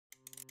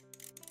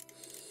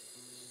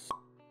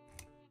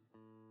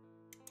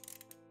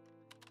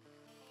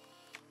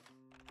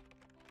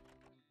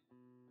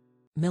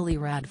Millie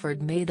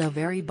Radford made a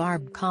very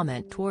barbed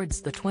comment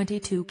towards the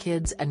 22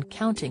 Kids and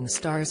Counting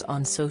stars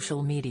on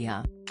social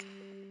media.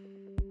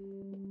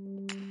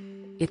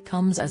 It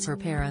comes as her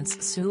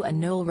parents Sue and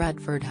Noel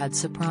Radford had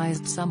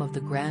surprised some of the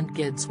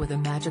grandkids with a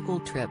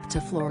magical trip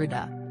to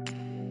Florida.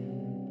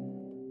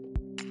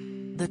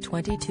 The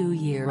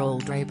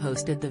 22-year-old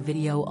reposted the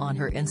video on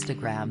her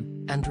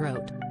Instagram, and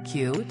wrote,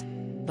 "Cute?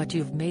 But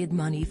you've made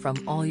money from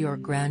all your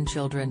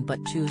grandchildren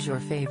but choose your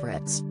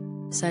favorites.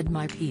 Said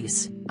my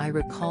piece, I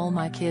recall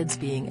my kids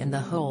being in the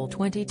whole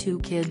 22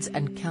 Kids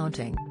and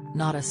Counting,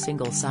 not a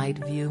single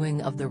side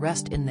viewing of the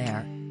rest in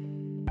there.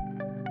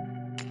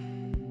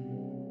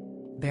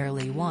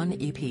 Barely one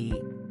EP.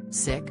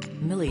 Sick."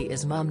 Millie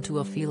is mum to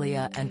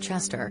Ophelia and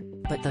Chester,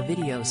 but the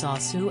video saw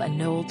Sue and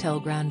Noel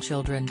tell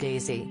grandchildren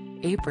Daisy,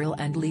 April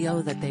and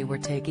Leo that they were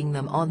taking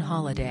them on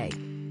holiday.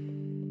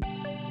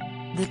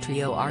 The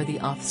trio are the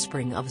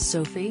offspring of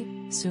Sophie,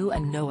 Sue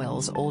and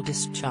Noel's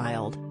oldest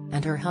child,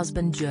 and her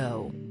husband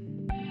Joe.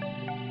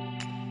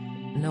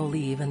 Noel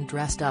even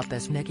dressed up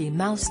as Mickey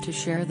Mouse to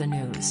share the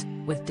news,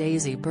 with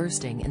Daisy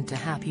bursting into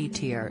happy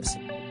tears.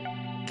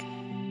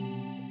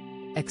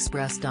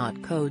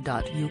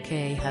 Express.co.uk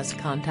has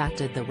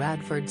contacted the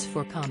Radfords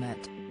for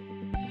comment.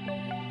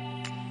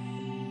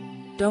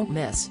 Don't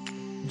miss.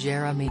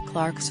 Jeremy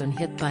Clarkson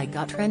hit by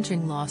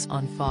gut-wrenching loss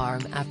on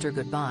farm after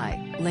goodbye.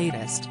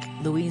 Latest,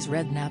 Louise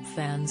Redknapp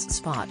fans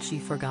spot she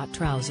forgot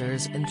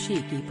trousers in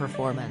cheeky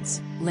performance.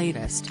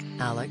 Latest,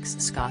 Alex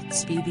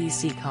Scott's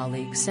BBC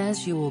colleague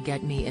says you will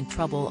get me in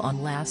trouble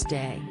on last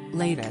day.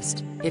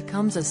 Latest, it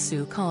comes as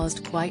Sue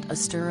caused quite a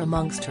stir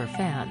amongst her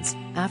fans,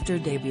 after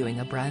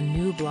debuting a brand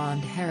new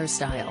blonde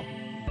hairstyle.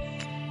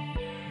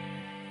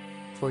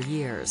 For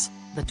years,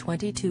 the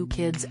 22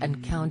 Kids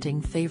and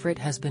Counting favorite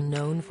has been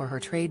known for her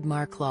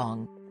trademark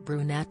long,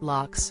 brunette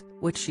locks,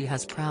 which she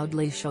has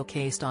proudly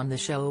showcased on the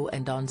show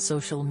and on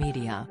social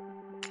media.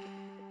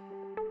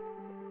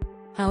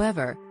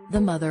 However, the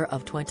mother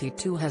of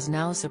 22 has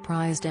now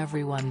surprised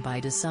everyone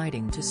by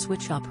deciding to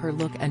switch up her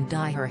look and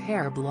dye her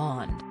hair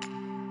blonde.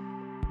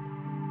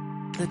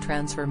 The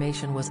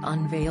transformation was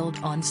unveiled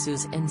on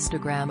Sue's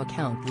Instagram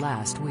account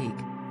last week,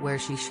 where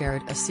she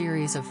shared a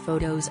series of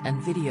photos and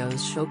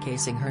videos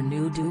showcasing her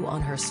new do on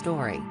her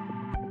story.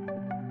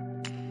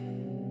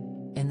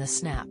 In the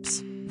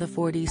snaps, the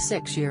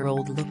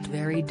 46-year-old looked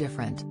very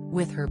different,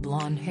 with her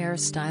blonde hair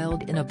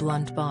styled in a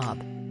blunt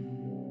bob.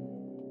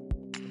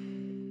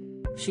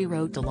 She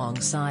wrote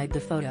alongside the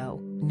photo,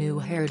 "New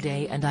hair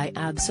day and I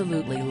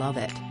absolutely love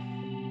it.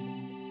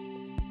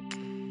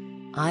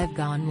 I've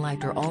gone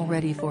lighter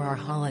already for our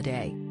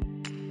holiday."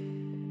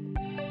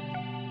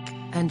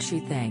 And she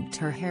thanked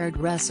her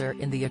hairdresser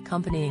in the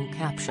accompanying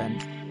caption.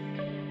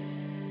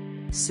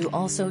 Sue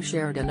also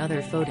shared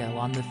another photo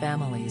on the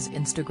family's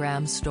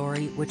Instagram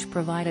story which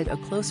provided a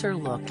closer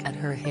look at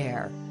her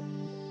hair.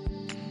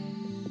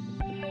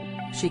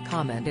 She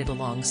commented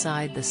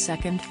alongside the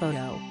second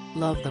photo,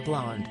 "Love the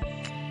blonde.